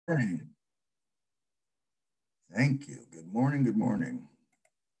Okay, thank you. Good morning. Good morning.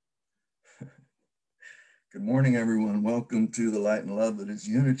 Good morning, everyone. Welcome to the light and love that is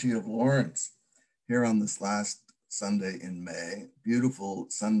Unity of Lawrence here on this last Sunday in May. Beautiful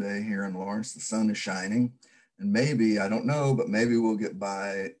Sunday here in Lawrence. The sun is shining, and maybe, I don't know, but maybe we'll get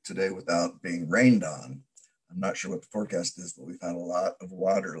by today without being rained on. I'm not sure what the forecast is, but we've had a lot of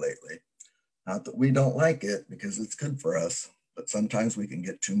water lately. Not that we don't like it because it's good for us, but sometimes we can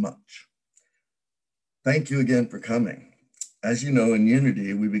get too much. Thank you again for coming. As you know, in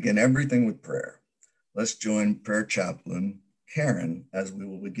Unity, we begin everything with prayer. Let's join prayer chaplain Karen as we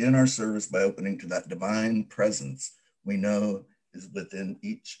will begin our service by opening to that divine presence we know is within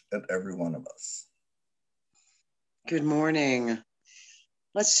each and every one of us. Good morning.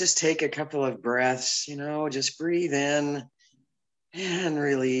 Let's just take a couple of breaths, just breathe in and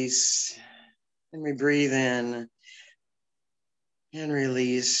release. And we breathe in and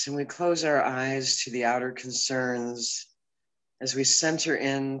release. And we close our eyes to the outer concerns as we center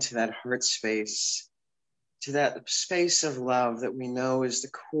into that heart space, to that space of love that we know is the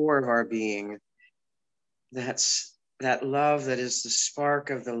core of our being. That's that love that is the spark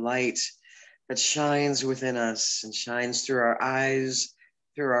of the light that shines within us and shines through our eyes,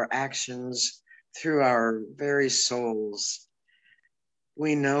 through our actions, through our very souls.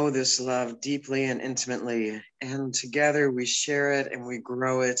 We know this love deeply and intimately, and together we share it and we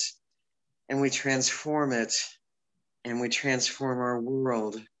grow it and we transform it and we transform our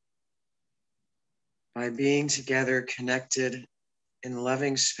world by being together, connected in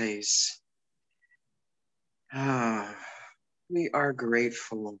loving space. We are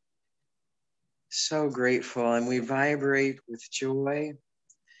grateful, so grateful, and we vibrate with joy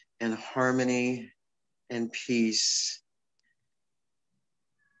and harmony and peace.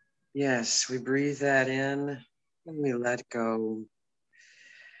 Yes, we breathe that in and we let go.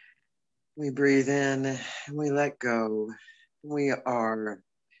 We breathe in and we let go. We are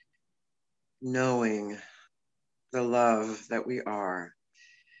knowing the love that we are.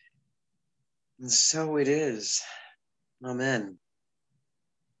 And so it is. Amen.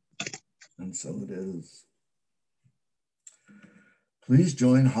 And so it is. Please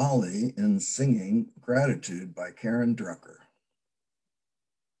join Holly in singing Gratitude by Karen Drucker.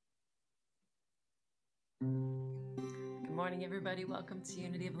 Good morning, everybody. Welcome to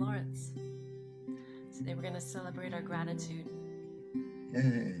Unity of Lawrence. Today we're going to celebrate our gratitude.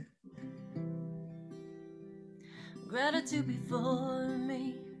 Yay. Gratitude before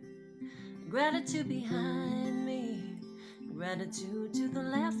me, gratitude behind me, gratitude to the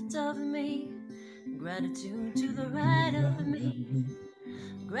left of me, gratitude to the right of me,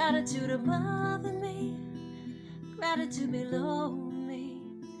 gratitude above me, gratitude below me,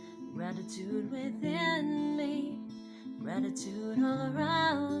 gratitude within me, gratitude all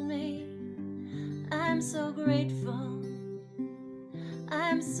around me. I'm so grateful,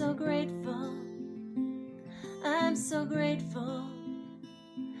 I'm so grateful, I'm so grateful,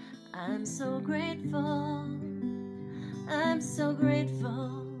 I'm so grateful, I'm so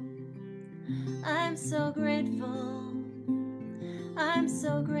grateful, I'm so grateful, I'm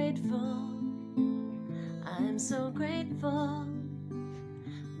so grateful, I'm so grateful.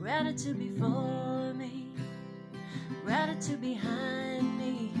 Gratitude before me, gratitude behind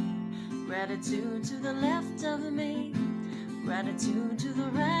me, gratitude to the left of me, gratitude to the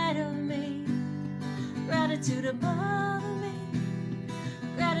right of me, gratitude above me,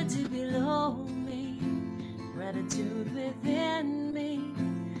 gratitude below me, gratitude within me,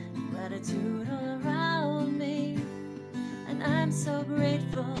 gratitude all around me. And I'm so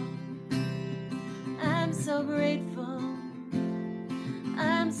grateful, I'm so grateful,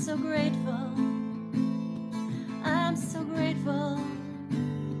 I'm so grateful, I'm so grateful,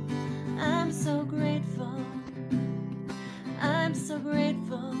 I'm so grateful, I'm so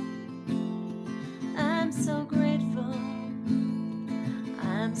grateful, I'm so grateful,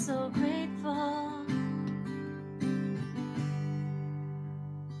 I'm so grateful.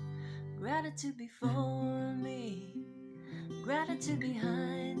 Gratitude before me, gratitude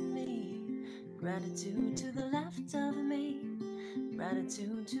behind me, gratitude to the left of me,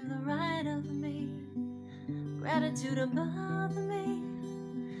 gratitude to the right of me, gratitude above me,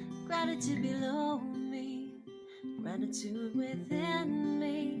 gratitude below me, gratitude within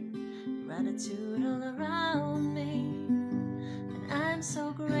me, gratitude all around me. And I'm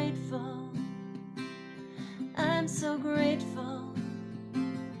so grateful, I'm so grateful,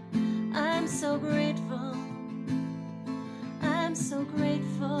 I'm so grateful, I'm so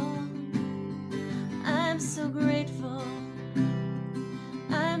grateful, I'm so grateful,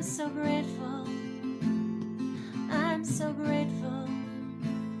 I'm so grateful, I'm so grateful,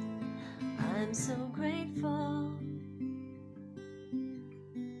 I'm so grateful.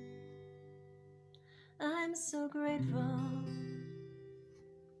 I'm so grateful.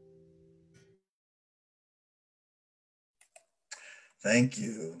 Thank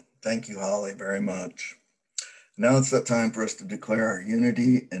you. Thank you, Holly, very much. Now it's that time for us to declare our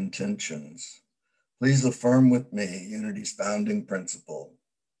unity intentions. Please affirm with me unity's founding principle.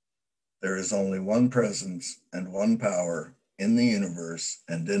 There is only one presence and one power in the universe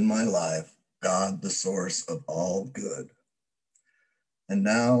and in my life, God, the source of all good. And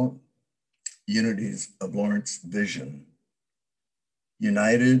now, Unities of Lawrence vision.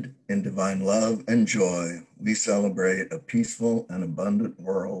 United in divine love and joy, we celebrate a peaceful and abundant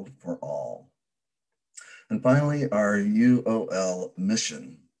world for all. And finally, our UOL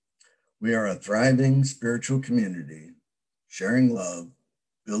mission. We are a thriving spiritual community, sharing love,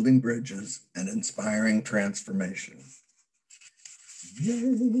 building bridges, and inspiring transformation.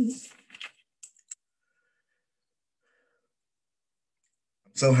 Yay!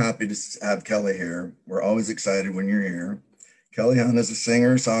 I'm so happy to have Kelley here. We're always excited when you're here. Kelley Hunt is a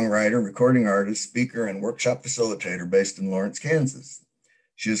singer, songwriter, recording artist, speaker, and workshop facilitator based in Lawrence, Kansas.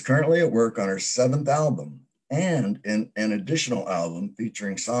 She is currently at work on her 7th album and in an additional album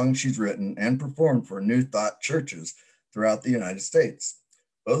featuring songs she's written and performed for New Thought churches throughout the United States,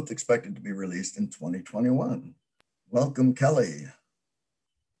 both expected to be released in 2021. Welcome, Kelley.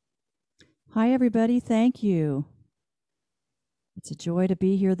 Hi, everybody. Thank you. It's a joy to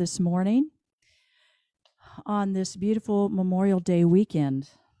be here this morning on this beautiful Memorial Day weekend.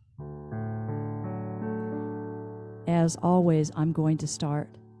 As always, I'm going to start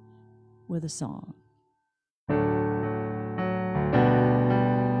with a song.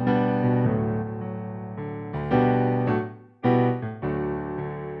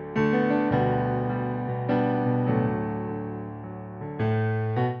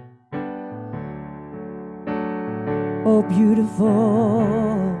 Oh, beautiful,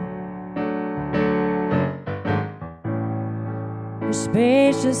 the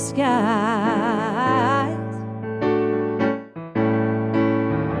spacious skies,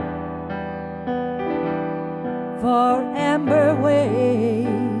 for amber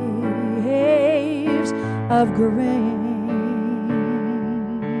waves of grain,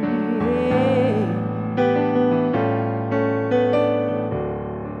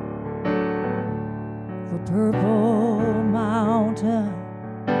 for purple mountain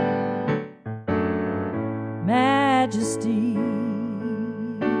majesties,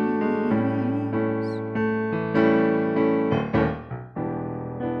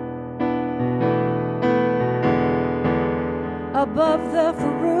 above the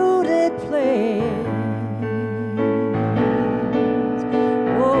fruited plains.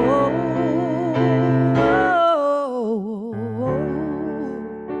 Oh,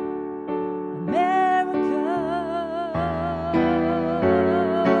 America,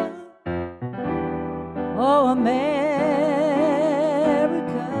 oh, America,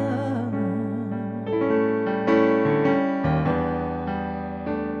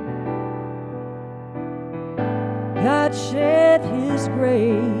 God shed his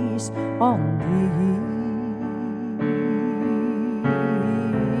grace on thee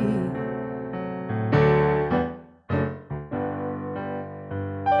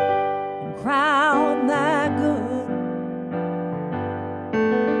and crown thy good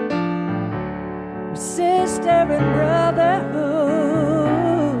with sister and brotherhood.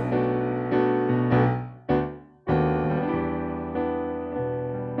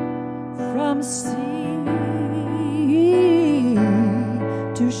 From sea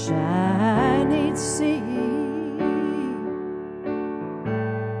to shining sea,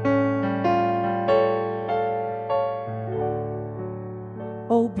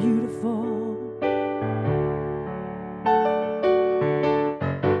 oh, beautiful,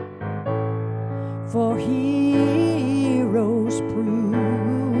 for heroes prove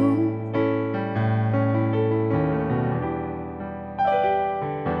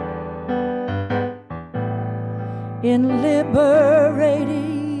in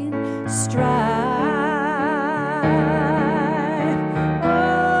liberating strife.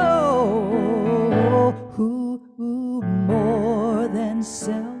 Oh, who more than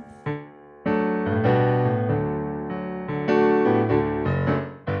self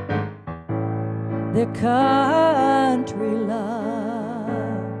their country love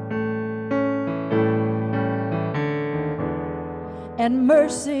and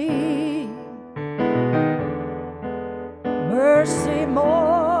mercy, mercy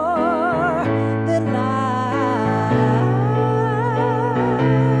more than life.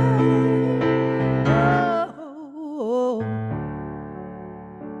 Oh,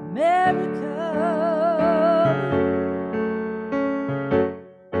 America,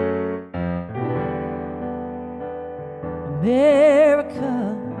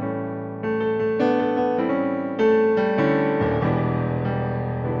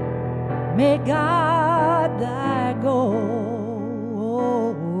 May God thy gold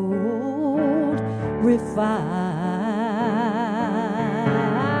refine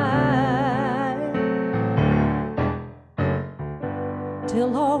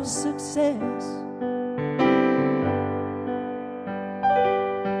till all success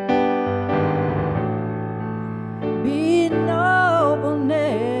be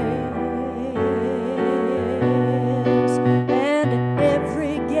nobleness and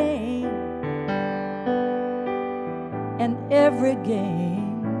every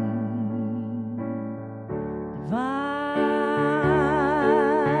gain divine. Oh,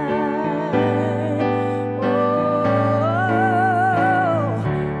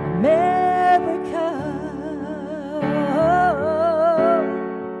 America,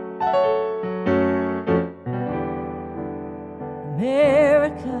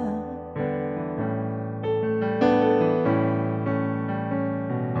 America,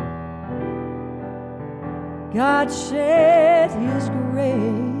 God shed His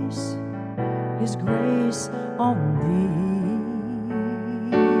grace on thee.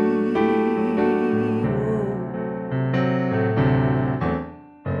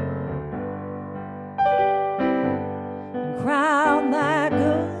 And crown thy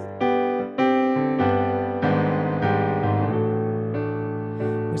good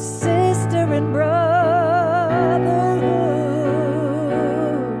with sister and brotherhood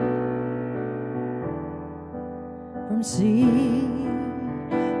from sea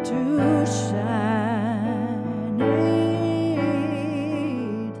to shining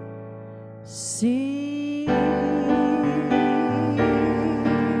sea.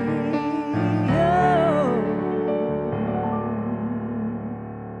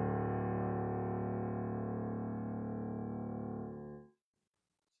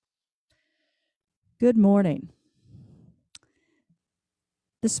 Good morning.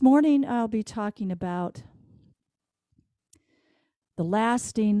 This morning I'll be talking about the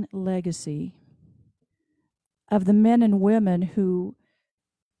lasting legacy of the men and women who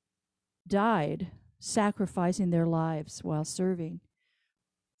died sacrificing their lives while serving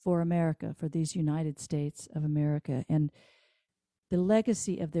for America, for these United States of America, and the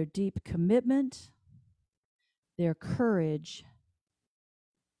legacy of their deep commitment, their courage,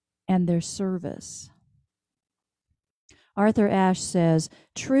 and their service. Arthur Ashe says,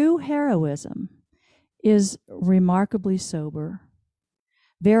 true heroism is remarkably sober,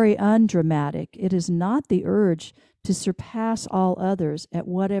 very undramatic. It is not the urge to surpass all others at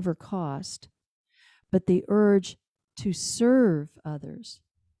whatever cost, but the urge to serve others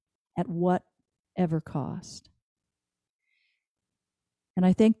at whatever cost. And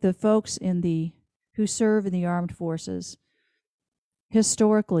I think the folks who serve in the armed forces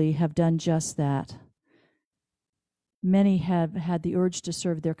historically have done just that. Many have had the urge to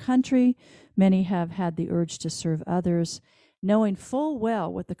serve their country. Many have had the urge to serve others, knowing full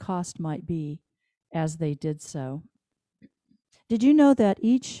well what the cost might be as they did so. Did you know that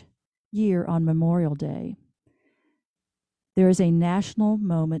each year on Memorial Day, there is a national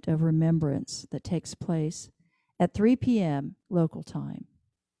moment of remembrance that takes place at 3 p.m. local time?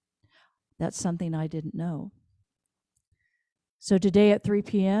 That's something I didn't know. So today at 3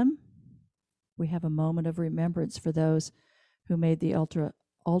 p.m., we have a moment of remembrance for those who made the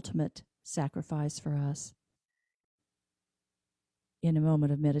ultimate sacrifice for us. In a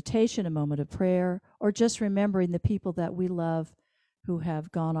moment of meditation, a moment of prayer, or just remembering the people that we love who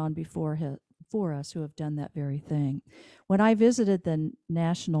have gone on before us, who have done that very thing. When I visited the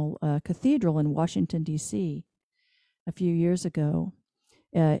National Cathedral in Washington, D.C. a few years ago,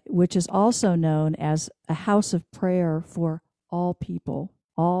 which is also known as a house of prayer for all people,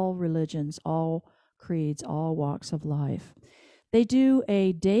 all religions, all creeds, all walks of life. They do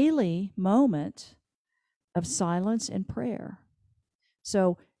a daily moment of silence and prayer.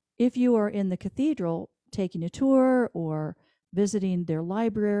 So if you are in the cathedral taking a tour or visiting their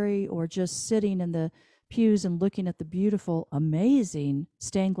library or just sitting in the pews and looking at the beautiful, amazing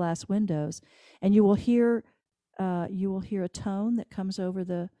stained glass windows, and you will hear a tone that comes over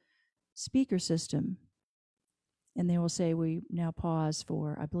the speaker system. And they will say, we now pause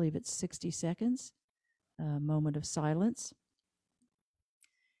for, I believe it's 60 seconds, a moment of silence.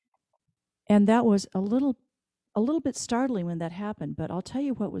 And that was a little bit startling when that happened, but I'll tell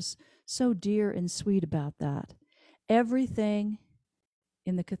you what was so dear and sweet about that. Everything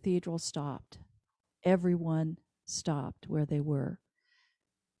in the cathedral stopped. Everyone stopped where they were.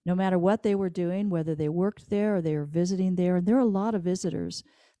 No matter what they were doing, whether they worked there or they were visiting there, and there are a lot of visitors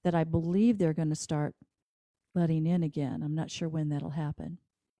that I believe they're going to start letting in again. I'm not sure when that'll happen.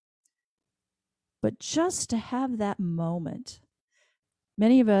 But just to have that moment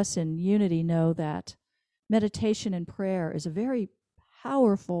Many of us in Unity know that meditation and prayer is a very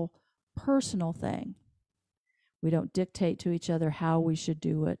powerful, personal thing. We don't dictate to each other how we should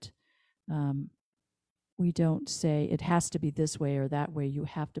do it. We don't say it has to be this way or that way. You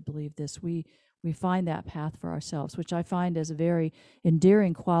have to believe this. We find that path for ourselves, which I find as a very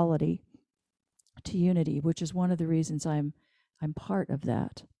endearing quality to Unity, which is one of the reasons I'm part of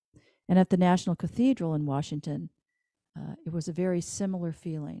that. And at the National Cathedral in Washington, it was a very similar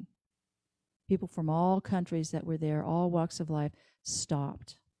feeling. People from all countries that were there, all walks of life,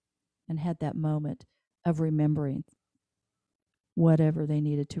 stopped and had that moment of remembering whatever they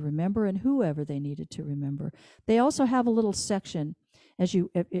needed to remember and whoever they needed to remember. They also have a little section as you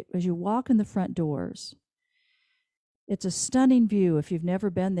walk in the front doors. It's a stunning view. If you've never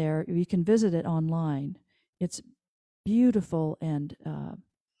been there, you can visit it online. It's beautiful, and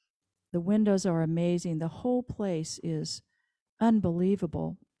the windows are amazing. The whole place is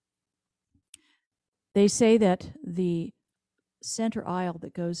unbelievable. They say that the center aisle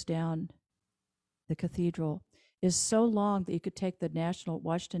that goes down the cathedral is so long that you could take the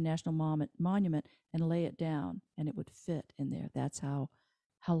Washington National Monument and lay it down, and it would fit in there. That's how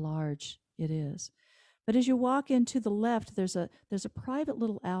large it is. But as you walk into the left, there's a private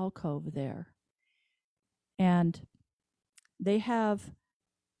little alcove there, and they have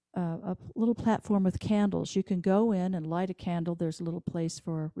a little platform with candles. You can go in and light a candle. There's a little place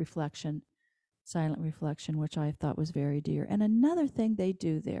for reflection, silent reflection, which I thought was very dear. And another thing they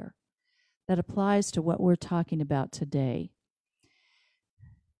do there that applies to what we're talking about today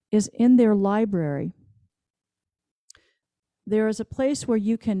is in their library, there is a place where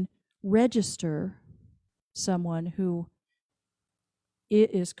you can register someone who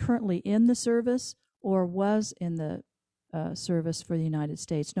is currently in the service or was in the service for the United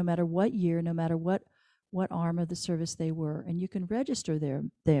States, no matter what year, no matter what arm of the service they were. And you can register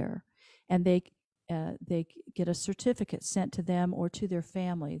there. And they get a certificate sent to them or to their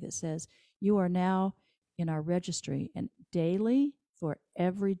family that says, you are now in our registry. And daily, for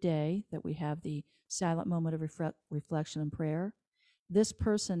every day that we have the silent moment of reflection and prayer, this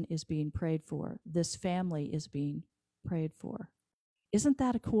person is being prayed for. This family is being prayed for. Isn't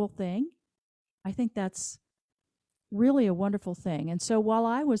that a cool thing? I think that's really a wonderful thing. And so while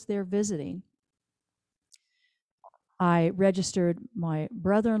I was there visiting, I registered my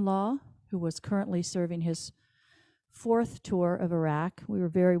brother-in-law, who was currently serving his 4th tour of Iraq. We were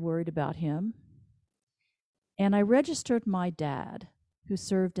very worried about him. And I registered my dad, who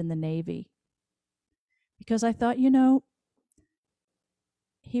served in the Navy, because I thought,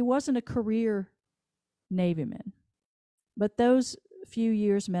 he wasn't a career Navyman, but those few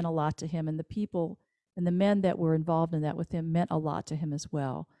years meant a lot to him, and the people and the men that were involved in that with him meant a lot to him as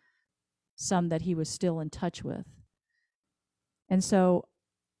well, some that he was still in touch with. And so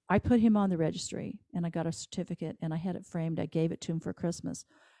I put him on the registry, and I got a certificate, and I had it framed. I gave it to him for Christmas.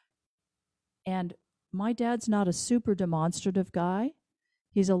 And my dad's not a super demonstrative guy.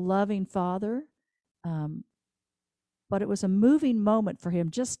 He's a loving father. But it was a moving moment for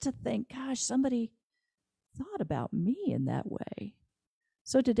him just to think, gosh, somebody thought about me in that way.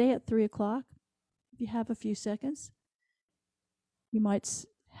 So today at 3:00, if you have a few seconds, you might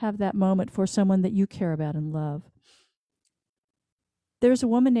have that moment for someone that you care about and love. There's a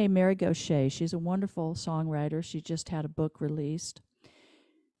woman named Mary Gaucher. She's a wonderful songwriter. She just had a book released.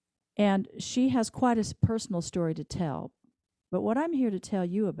 And she has quite a personal story to tell. But what I'm here to tell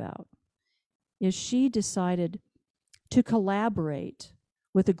you about is she decided to collaborate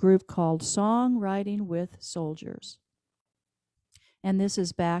with a group called Songwriting with Soldiers. And this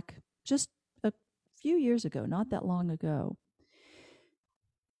is back just a few years ago, not that long ago.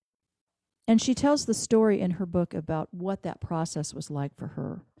 And she tells the story in her book about what that process was like for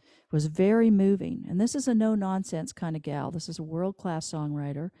her. It was very moving. And this is a no-nonsense kind of gal. This is a world-class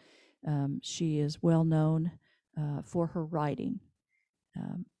songwriter. She is well known for her writing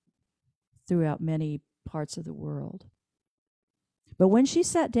throughout many parts of the world. But when she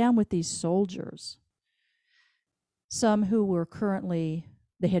sat down with these soldiers, some who were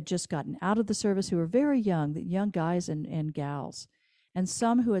they had just gotten out of the service, who were very young, the young guys and gals, and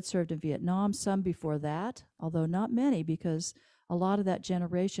some who had served in Vietnam, some before that, although not many, because a lot of that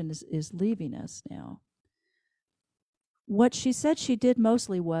generation is leaving us now. What she said she did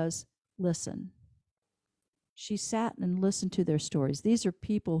mostly was listen. She sat and listened to their stories. These are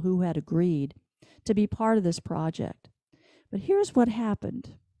people who had agreed to be part of this project. But here's what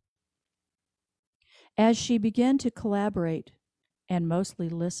happened. As she began to collaborate and mostly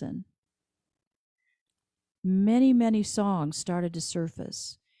listen, many, many songs started to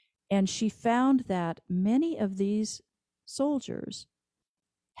surface. And she found that many of these soldiers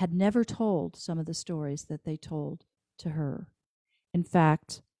had never told some of the stories that they told to her. In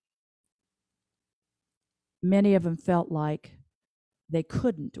fact, many of them felt like they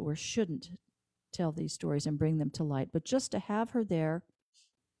couldn't or shouldn't tell these stories and bring them to light, but just to have her there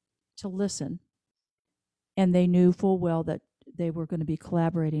to listen. And they knew full well that they were going to be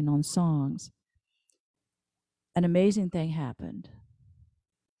collaborating on songs. An amazing thing happened.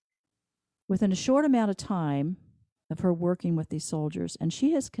 Within a short amount of time of her working with these soldiers, and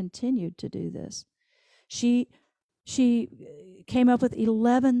she has continued to do this, she came up with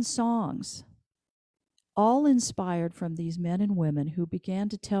 11 songs, all inspired from these men and women who began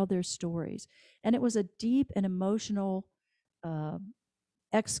to tell their stories. And it was a deep and emotional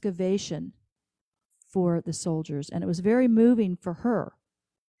excavation for the soldiers, and it was very moving for her.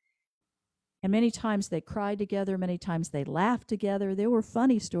 And many times they cried together, many times they laughed together. There were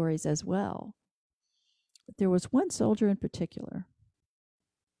funny stories as well. But there was one soldier in particular,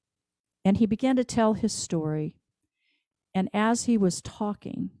 and he began to tell his story. And as he was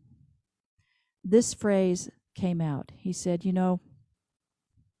talking, this phrase came out. He said, "You know,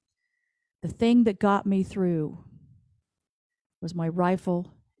 the thing that got me through was my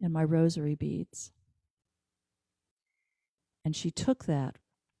rifle and my rosary beads." And she took that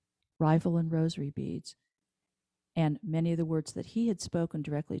rifle and rosary beads and many of the words that he had spoken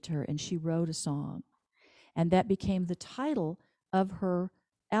directly to her, and she wrote a song. And that became the title of her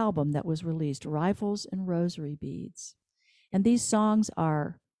album that was released, Rifles and Rosary Beads. And these songs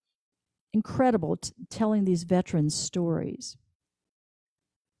are incredible, telling these veterans' stories.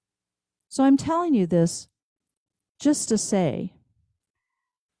 So I'm telling you this just to say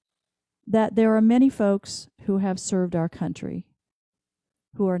that there are many folks who have served our country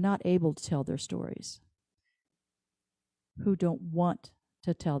who are not able to tell their stories, who don't want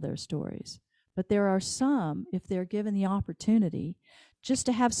to tell their stories. But there are some, if they're given the opportunity, just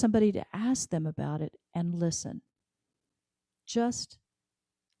to have somebody to ask them about it and listen. Just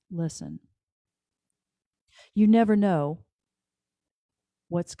listen. You never know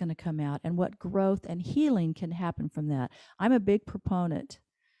what's going to come out and what growth and healing can happen from that. I'm a big proponent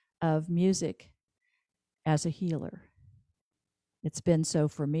of music as a healer. It's been so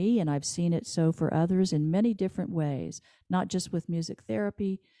for me, and I've seen it so for others in many different ways, not just with music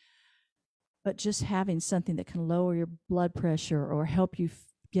therapy, but just having something that can lower your blood pressure or help you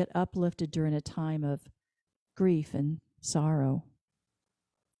get uplifted during a time of grief and sorrow.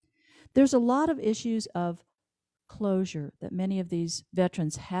 There's a lot of issues of closure that many of these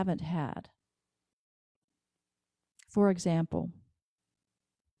veterans haven't had. For example,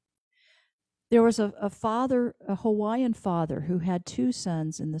 there was a father, a Hawaiian father, who had 2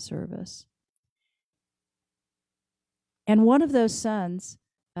 sons in the service. And one of those sons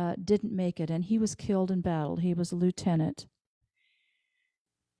didn't make it, and he was killed in battle. He was a lieutenant.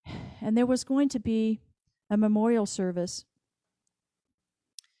 And there was going to be a memorial service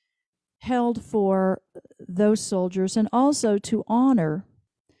held for those soldiers, and also to honor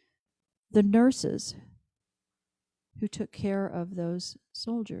the nurses who took care of those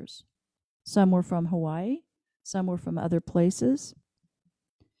soldiers. Some were from Hawaii, some were from other places.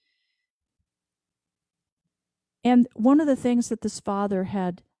 And one of the things that this father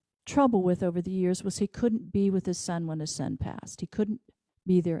had trouble with over the years was he couldn't be with his son when his son passed. He couldn't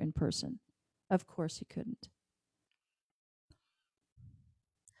be there in person. Of course he couldn't.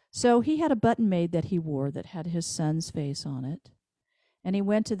 So he had a button made that he wore that had his son's face on it. And he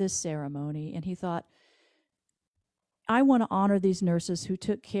went to this ceremony, and he thought, I want to honor these nurses who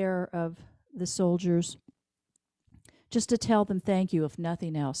took care of the soldiers, just to tell them thank you, if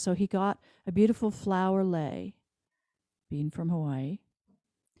nothing else. So he got a beautiful flower lei, being from Hawaii.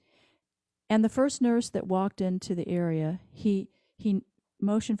 And the first nurse that walked into the area, he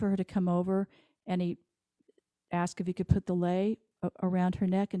motioned for her to come over, and he asked if he could put the lei around her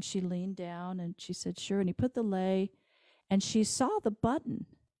neck, and she leaned down, and she said, sure. And he put the lei, and she saw the button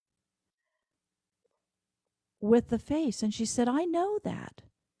with the face, and she said, I know that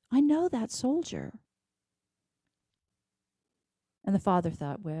soldier. And the father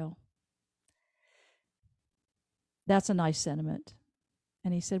thought, well, that's a nice sentiment.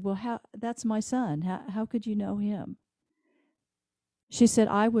 And he said, well, that's my son. How could you know him? She said,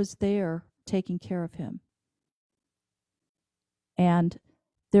 I was there taking care of him. And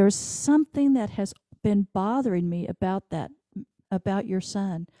there's something that has been bothering me about that, about your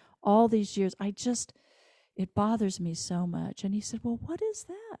son all these years. It bothers me so much. And he said, well, what is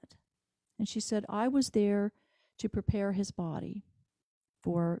that? And she said, I was there to prepare his body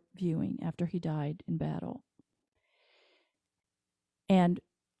for viewing after he died in battle. And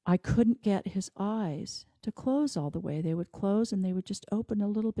I couldn't get his eyes to close all the way. They would close and they would just open a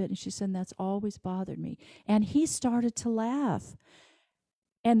little bit. And she said, that's always bothered me. And he started to laugh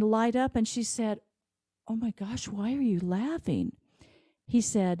and light up. And she said, oh my gosh, why are you laughing? He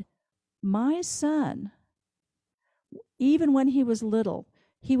said, my son, even when he was little,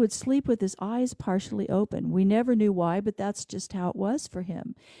 he would sleep with his eyes partially open. We never knew why, but that's just how it was for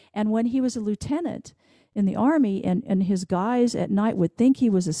him. And when he was a lieutenant in the Army, and his guys at night would think he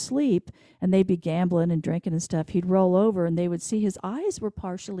was asleep, and they'd be gambling and drinking and stuff, he'd roll over and they would see his eyes were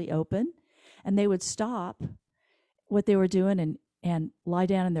partially open, and they would stop what they were doing and lie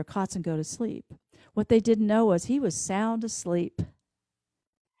down in their cots and go to sleep. What they didn't know was he was sound asleep.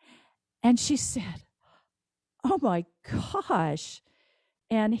 And she said, oh my gosh.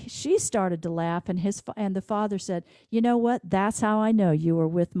 And she started to laugh, and the father said, you know what? That's how I know you were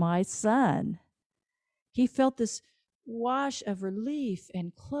with my son. He felt this wash of relief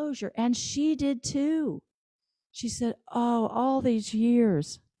and closure, and she did too. She said, oh, all these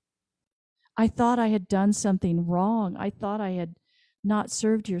years, I thought I had done something wrong. I thought I had not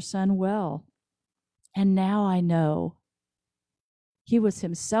served your son well. And now I know he was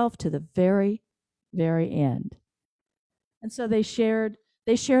himself to the very, very end. And so they shared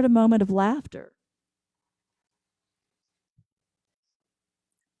a moment of laughter,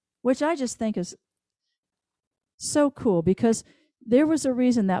 which I just think is so cool, because there was a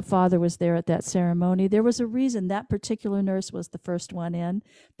reason that father was there at that ceremony. There was a reason that particular nurse was the first one in.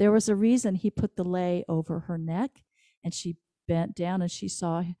 There was a reason he put the lei over her neck, and she bent down and she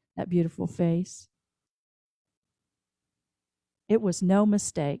saw that beautiful face. It was no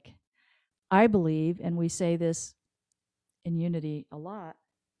mistake. I believe, and we say this in Unity a lot,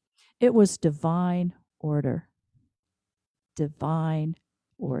 it was divine order. Divine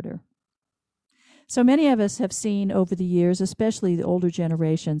order. So many of us have seen over the years, especially the older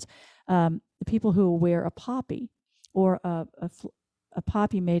generations, the people who will wear a poppy or a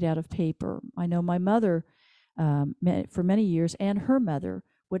poppy made out of paper. I know my mother, for many years, and her mother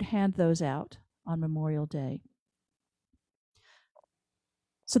would hand those out on Memorial Day.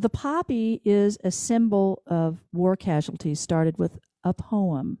 So the poppy is a symbol of war casualties, started with a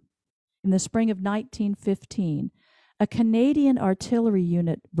poem. In the spring of 1915, a Canadian artillery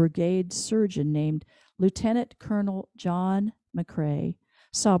unit brigade surgeon named Lieutenant Colonel John McCrae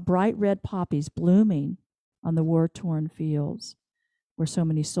saw bright red poppies blooming on the war-torn fields where so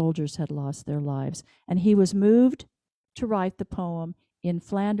many soldiers had lost their lives, and he was moved to write the poem In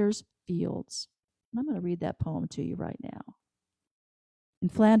Flanders Fields. And I'm going to read that poem to you right now. In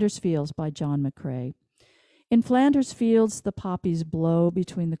Flanders Fields by John McCrae. In Flanders Fields the poppies blow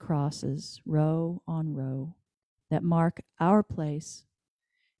between the crosses, row on row, that mark our place.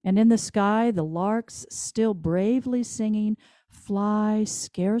 And in the sky the larks, still bravely singing, fly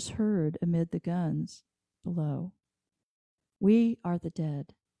scarce heard amid the guns below. We are the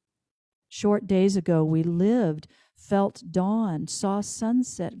dead. Short days ago we lived, felt dawn, saw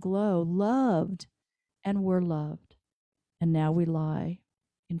sunset glow, loved and were loved. And now we lie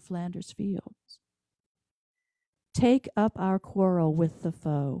in Flanders Fields. Take up our quarrel with the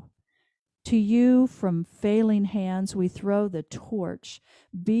foe. To you from failing hands we throw the torch.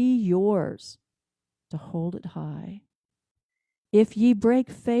 Be yours to hold it high. If ye break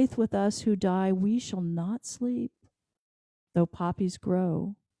faith with us who die, we shall not sleep, though poppies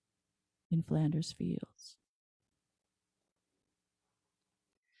grow in Flanders Fields.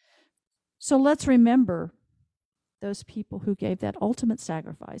 So let's remember those people who gave that ultimate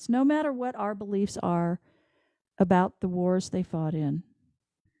sacrifice, no matter what our beliefs are about the wars they fought in.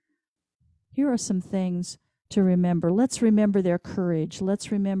 Here are some things to remember. Let's remember their courage.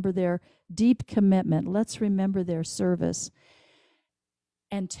 Let's remember their deep commitment. Let's remember their service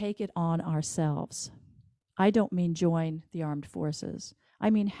and take it on ourselves. I don't mean join the armed forces.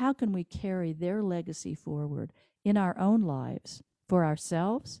 I mean, how can we carry their legacy forward in our own lives for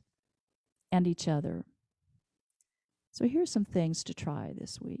ourselves and each other? So here's some things to try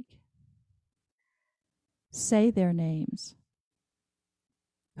this week. Say their names,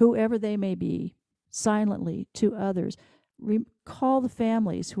 whoever they may be, silently to others. Call the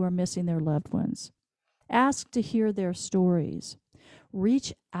families who are missing their loved ones. Ask to hear their stories.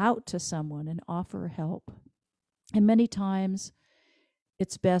 Reach out to someone and offer help. And many times,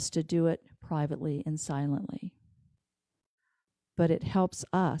 it's best to do it privately and silently. But it helps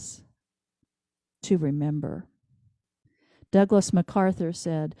us to remember. Douglas MacArthur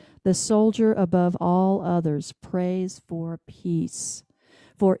said, "The soldier above all others prays for peace,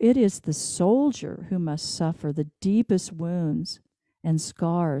 for it is the soldier who must suffer the deepest wounds and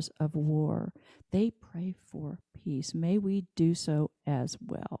scars of war. They pray for peace. May we do so as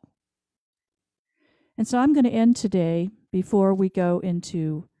well. And so I'm going to end today, before we go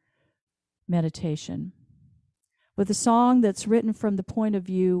into meditation, with a song that's written from the point of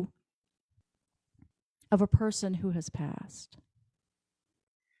view of a person who has passed,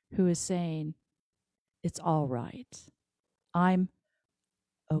 who is saying, it's all right. I'm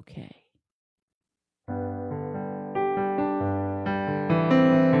okay.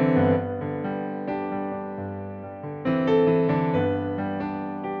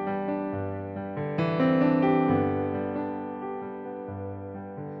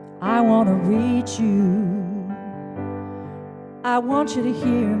 I want to reach you. I want you to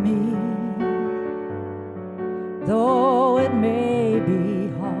hear me. Though it may be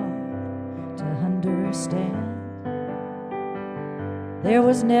hard to understand, there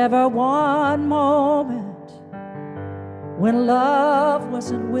was never one moment when love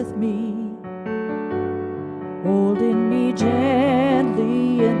wasn't with me, holding me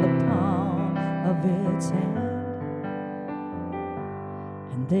gently in the palm of its hand.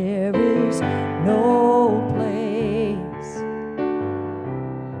 And there is no place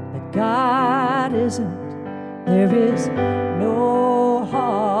that God isn't. There is no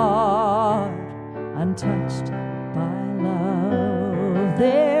heart untouched by love.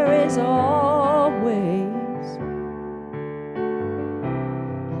 There is always a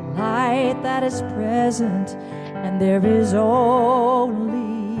light that is present, and there is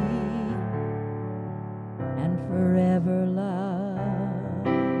only and forever love.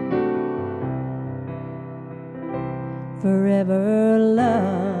 Forever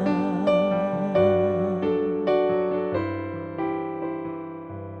love.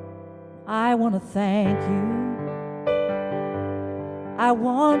 I want to thank you. I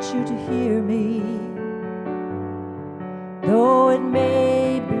want you to hear me. Though it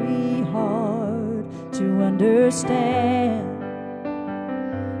may be hard to understand,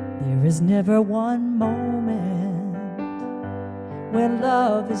 there is never one moment when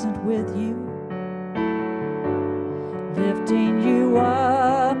love isn't with you, lifting you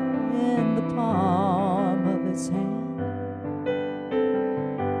up in the palm of its hand.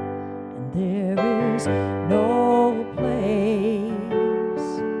 There is no place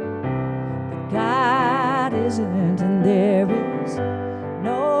that God isn't, and there is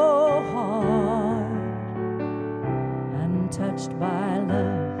no heart untouched by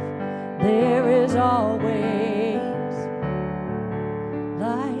love. There is always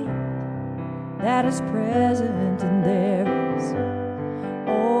light that is present, and there is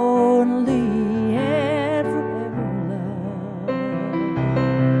only and forever love.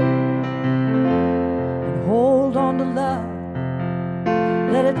 Hold on to love,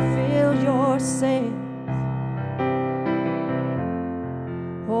 let it fill your sails.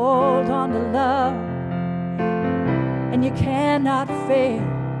 Hold on to love, and you cannot fail.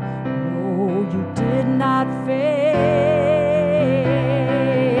 No, you did not fail.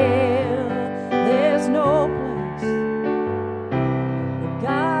 There's no place that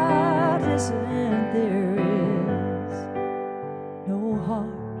God isn't. There is no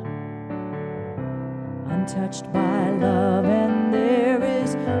heart untouched by love, and there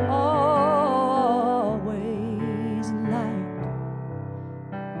is always light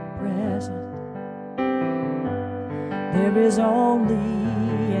present. There is only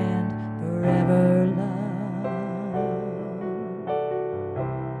and forever love.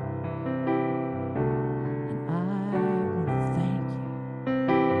 And I want to thank you.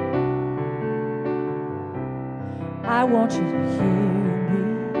 I want you to hear me.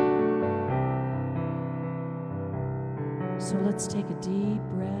 So let's take a deep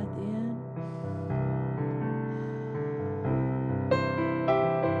breath in.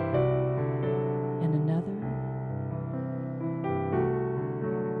 And another.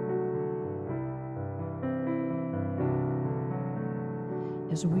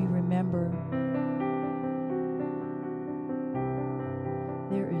 As we remember,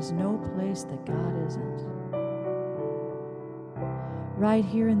 there is no place that God isn't. Right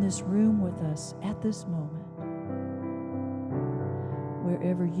here in this room with us at this moment.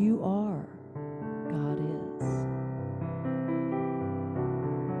 Wherever you are, God is.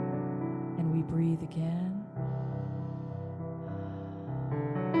 And we breathe again.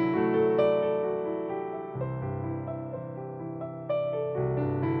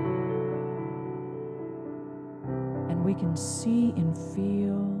 And we can see and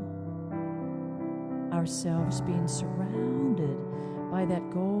feel ourselves being surrounded by that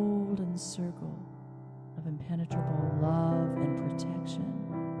golden circle of impenetrable love and protection.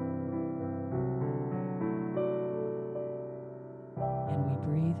 And we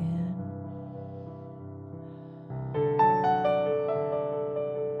breathe in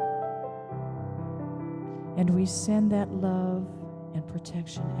we send that love and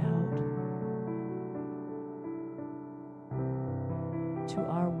protection out to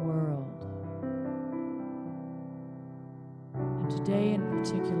our world. And today in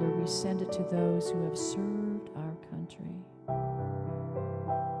particular, we send it to those who have served our country.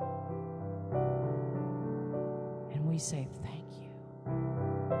 And we say thank you.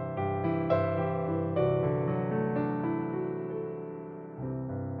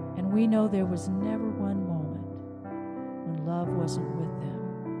 And we know there was never one moment when love wasn't with them.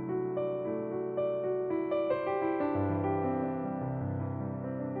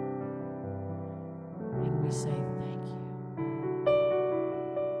 And we say thank you.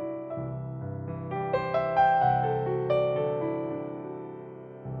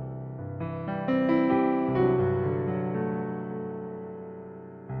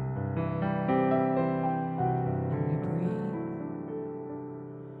 And we breathe.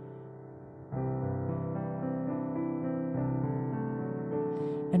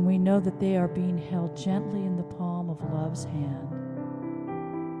 And we know that they are being held gently in the palm of love's hand.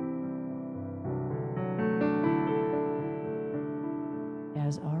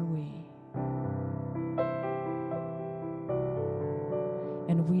 As are we.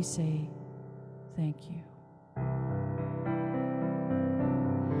 And we say, thank you.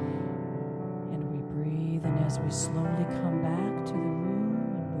 And we breathe, and as we slowly come back to the room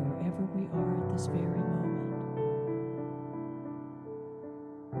and wherever we are at this very moment,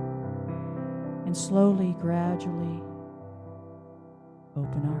 and slowly, gradually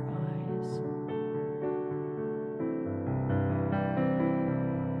open our eyes.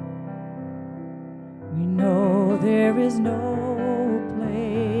 We know there is no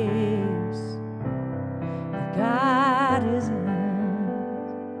place that God isn't.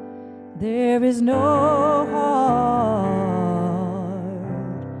 There is no heart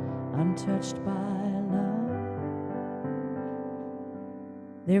untouched by love.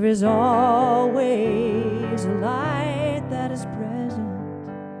 There is always a light that is present.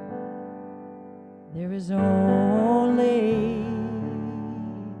 There is only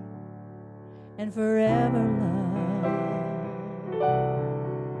and forever love.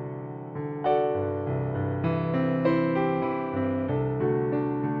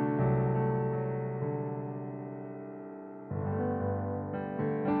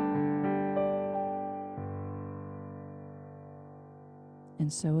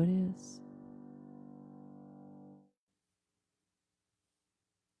 And so it is.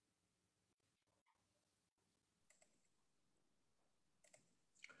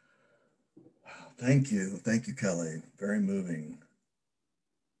 Thank you. Thank you, Kelley. Very moving.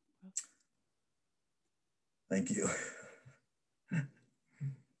 Thank you. And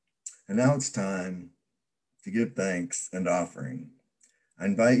now it's time to give thanks and offering. I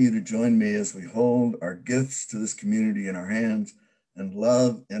invite you to join me as we hold our gifts to this community in our hands and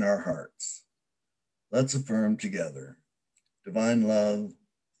love in our hearts. Let's affirm together. Divine love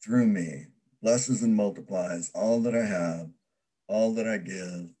through me blesses and multiplies all that I have, all that I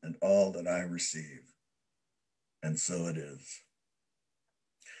give, and all that I receive. And so it is.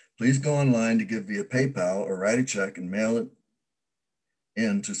 Please go online to give via PayPal or write a check and mail it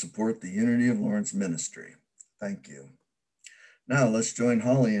in to support the Unity of Lawrence ministry. Thank you. Now let's join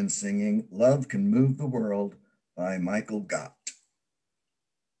Holly in singing Love Can Move the World by Michael Gott.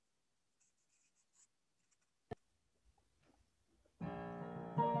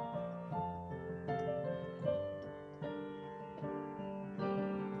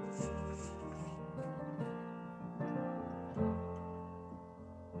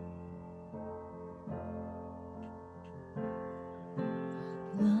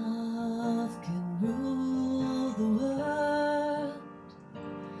 Love can rule the world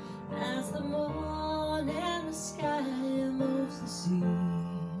as the moon in the sky moves the sea.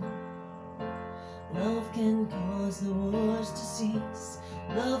 Love can cause the wars to cease.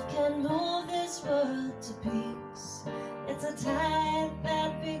 Love can move this world to peace. It's a tide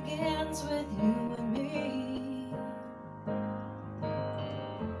that begins with you and me.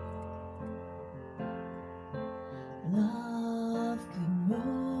 Love can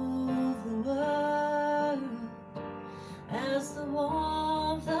move the world as the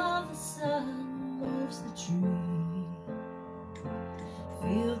warmth of the sun moves the tree.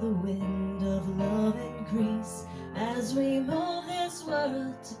 Feel the wind of love increase as we move this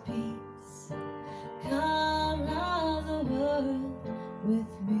world to peace. Come love the world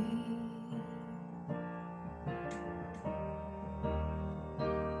with me.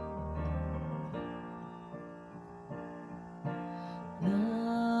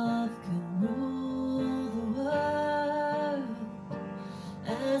 Love can rule the world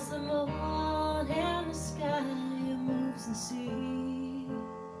as the moon in the sky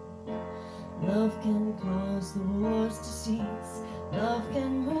Love can cause the wars to cease. Love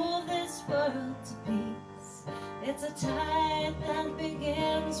can move this world to peace. It's a tide that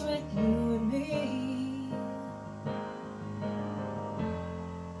begins with you and me.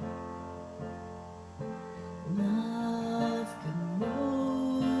 Love can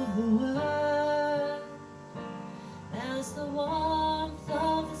move the world as the warmth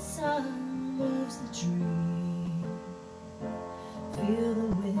of the sun moves the tree. Feel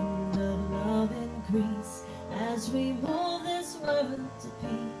the wind of love increase as we move this world to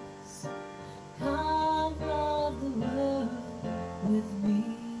peace. Come love the world with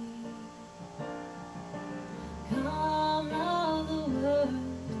me. Come love the world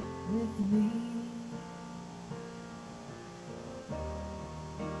with me.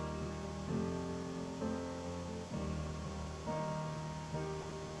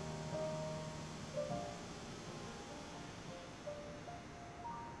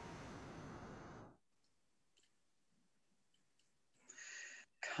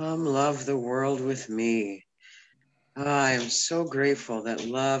 Come love the world with me. I am so grateful that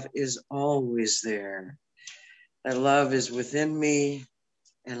love is always there, that love is within me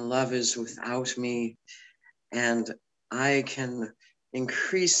and love is without me. And I can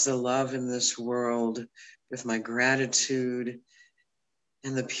increase the love in this world with my gratitude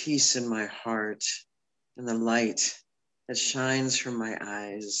and the peace in my heart and the light that shines from my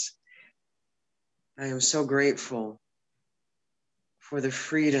eyes. I am so grateful for the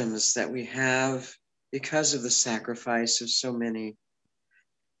freedoms that we have because of the sacrifice of so many.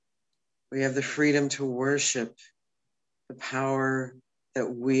 We have the freedom to worship the power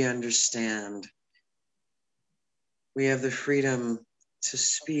that we understand. We have the freedom to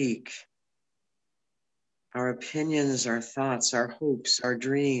speak our opinions, our thoughts, our hopes, our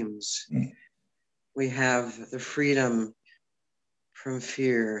dreams. We have the freedom from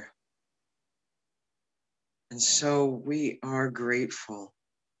fear. And so we are grateful.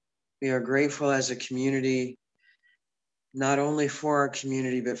 We are grateful as a community, not only for our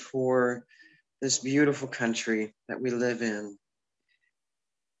community, but for this beautiful country that we live in.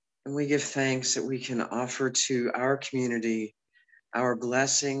 And we give thanks that we can offer to our community our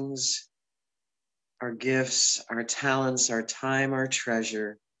blessings, our gifts, our talents, our time, our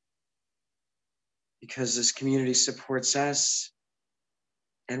treasure, because this community supports us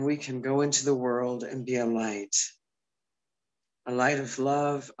and we can go into the world and be a light of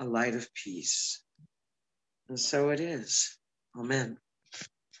love, a light of peace. And so it is. Amen.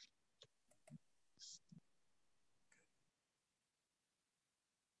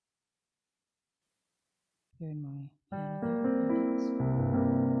 Here in my there it is.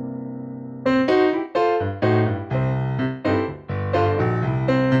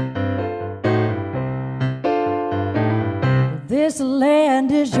 This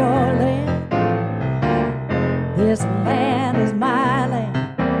land is your land. This land is my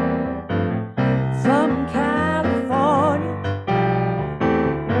land. From California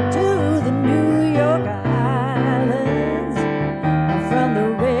to the New York Islands, from the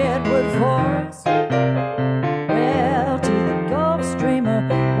redwood forest, well, to the Gulf Stream of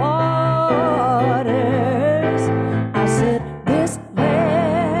waters. I said this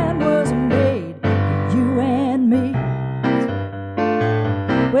land was made for you and me.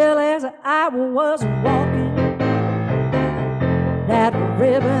 Well, as I was walking that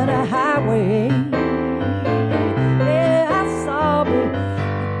ribbon of highway, yeah, I saw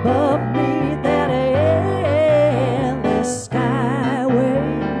above me that endless skyway.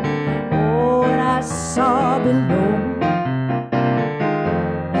 Oh, and I saw below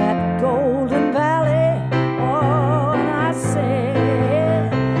that golden valley. Oh, and I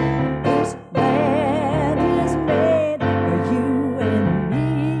said, this land is made for you and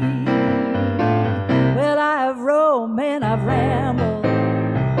me. Well, I've roamed and I've rambled,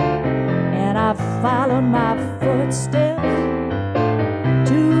 and I've followed my footsteps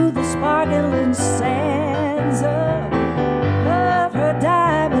to the sparkling sands of her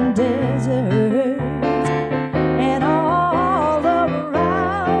diamond deserts. And all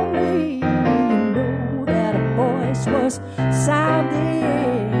around me, you know that a voice was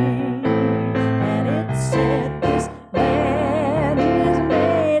sounding, and it said, this land is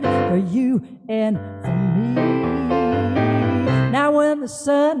made for you and for me. Now when the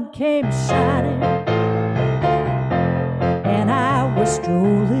sun came shining and I was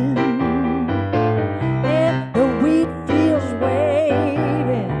strolling in the wheat fields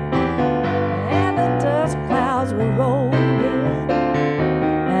waving and the dust clouds were rolling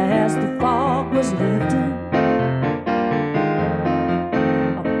as the fog was lifting,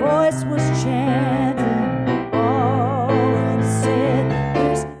 a voice was chanting, oh, and it said,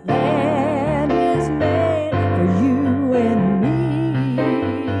 this land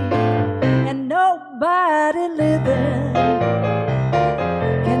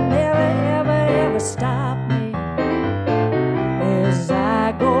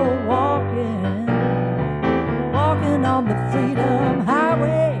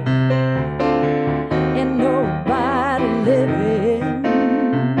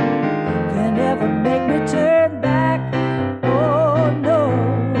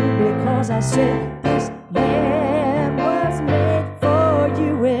said, this land was made for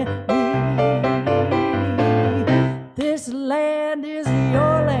you and me. This land is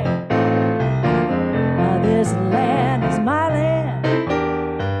your land. This land is my land.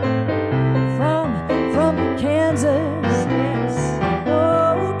 From Kansas, yes,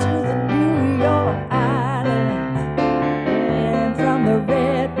 oh, to the New York Island, and from the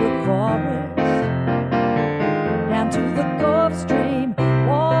Redwood Forest down to the Gulf Stream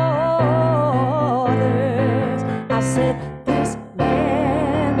waters. I said, this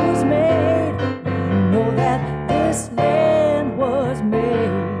land was made. You know that this land was made.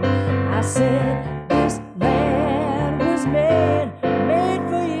 I said, this land was made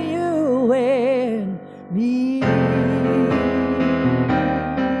for you and me.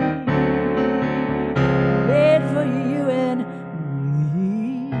 Made for you and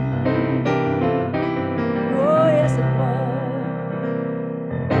me. Oh, yes, it was.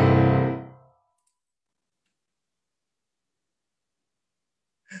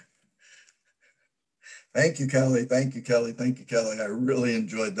 Thank you, Kelley. Thank you, Kelley. Thank you, Kelley. I really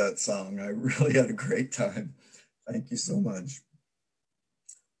enjoyed that song. I really had a great time. Thank you so much.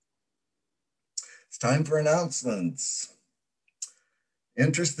 It's time for announcements.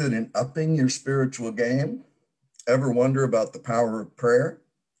 Interested in upping your spiritual game? Ever wonder about the power of prayer?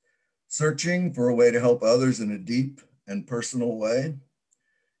 Searching for a way to help others in a deep and personal way?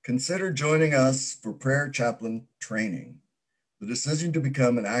 Consider joining us for prayer chaplain training. The decision to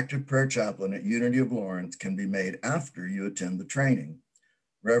become an active prayer chaplain at Unity of Lawrence can be made after you attend the training.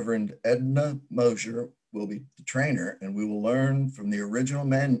 Reverend Edna Mosier will be the trainer, and we will learn from the original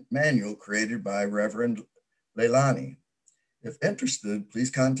manual created by Reverend Leilani. If interested,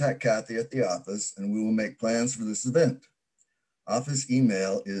 please contact Kathy at the office, and we will make plans for this event. Office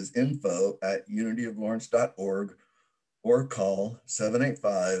email is info@unityoflawrence.org or call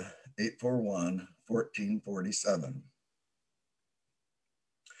 785-841-1447.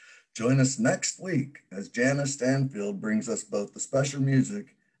 Join us next week as Janice Stanfield brings us both the special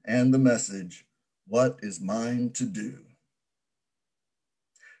music and the message, What is Mine to Do?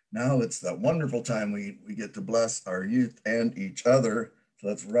 Now it's that wonderful time we get to bless our youth and each other. So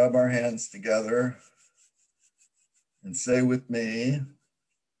let's rub our hands together and say with me,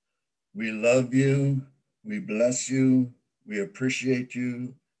 we love you, we bless you, we appreciate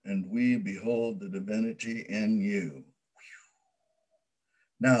you, and we behold the divinity in you.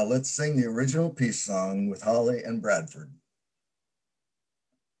 Now let's sing the original peace song with Holly and Bradford.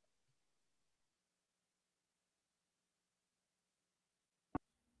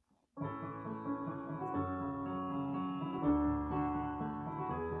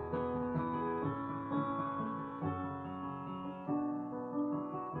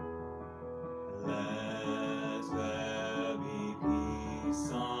 Let there be peace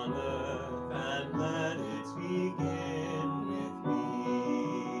on earth, and let it begin with me.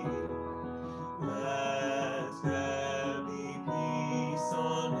 Let there be peace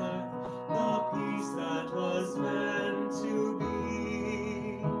on earth, the peace that was meant to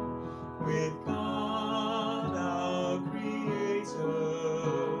be. With God our Creator,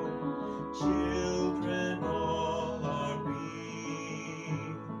 children all are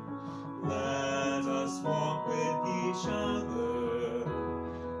we. Let us walk with each other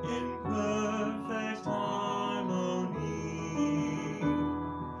in perfect harmony.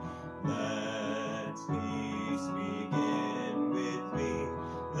 Let peace begin with me.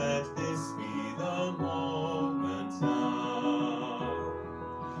 Let this be the moment now.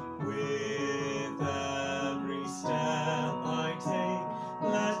 With every step I take,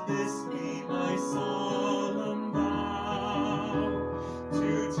 let this be my solemn vow.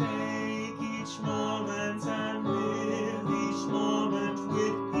 To take each moment and live each moment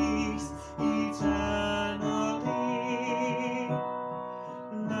with peace eternally.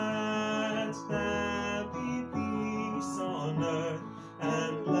 Let there be peace on earth,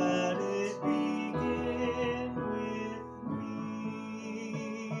 and let it begin with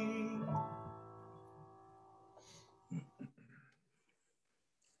me.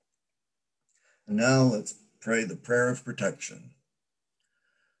 And now let's pray the prayer of protection.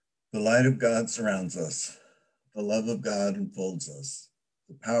 The light of God surrounds us. The love of God enfolds us.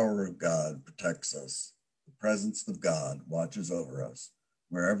 The power of God protects us. The presence of God watches over us.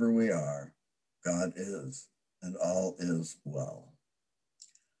 Wherever we are, God is, and all is well.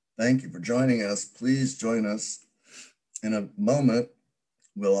 Thank you for joining us. Please join us in a moment.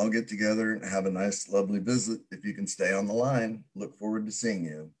 We'll all get together and have a nice, lovely visit. If you can stay on the line, look forward to seeing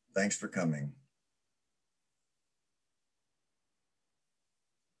you. Thanks for coming.